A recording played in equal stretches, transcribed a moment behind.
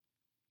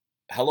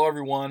Hello,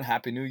 everyone.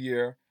 Happy New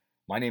Year.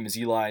 My name is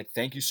Eli.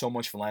 Thank you so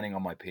much for landing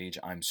on my page.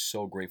 I'm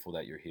so grateful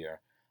that you're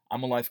here.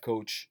 I'm a life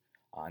coach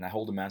and I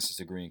hold a master's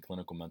degree in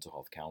clinical mental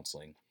health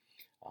counseling.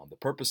 The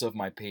purpose of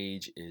my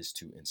page is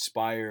to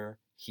inspire,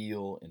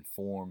 heal,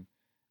 inform,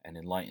 and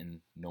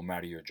enlighten no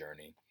matter your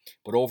journey.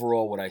 But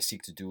overall, what I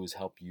seek to do is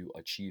help you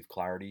achieve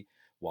clarity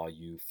while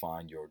you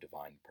find your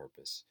divine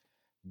purpose.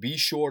 Be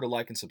sure to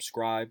like and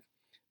subscribe.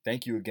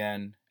 Thank you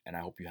again, and I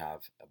hope you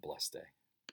have a blessed day.